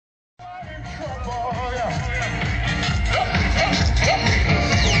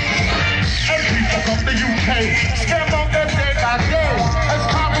The UK, scam on them day by day. It's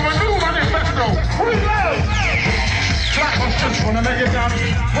time for a new manifesto. We love. Flatbush just wanna let you down.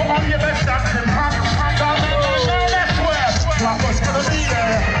 Put on your best dancing pants. Down that's where Flatbush gonna be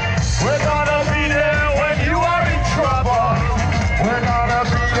there. We're gonna be there when you are in trouble. We're gonna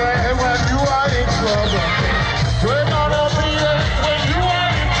be there when you are in trouble. We're gonna be there when you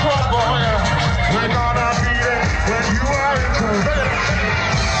are in trouble. We're gonna be there when you are in trouble.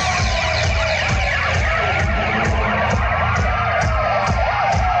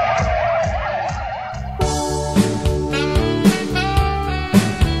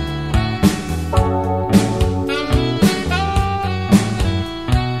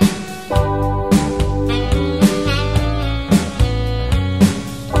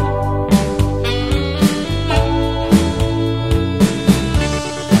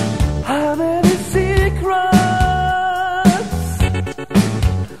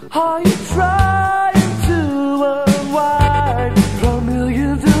 Are you trying to unwind from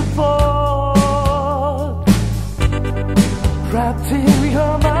millions of thoughts wrapped in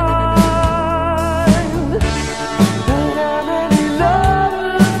your mind? And how many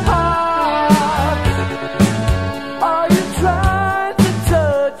lovers' hearts are you trying to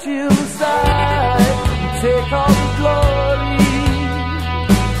touch inside and take all the glory?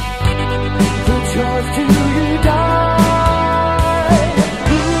 The choice to you die.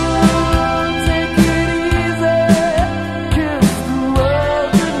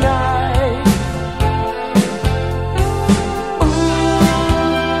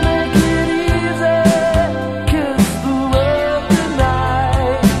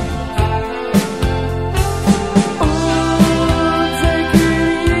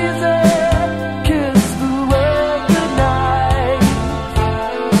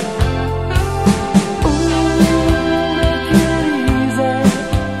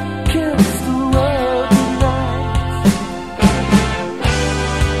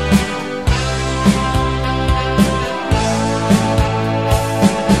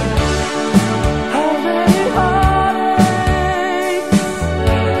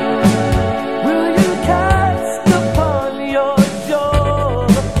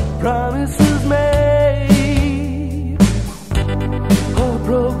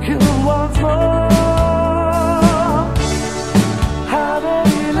 Broken once more.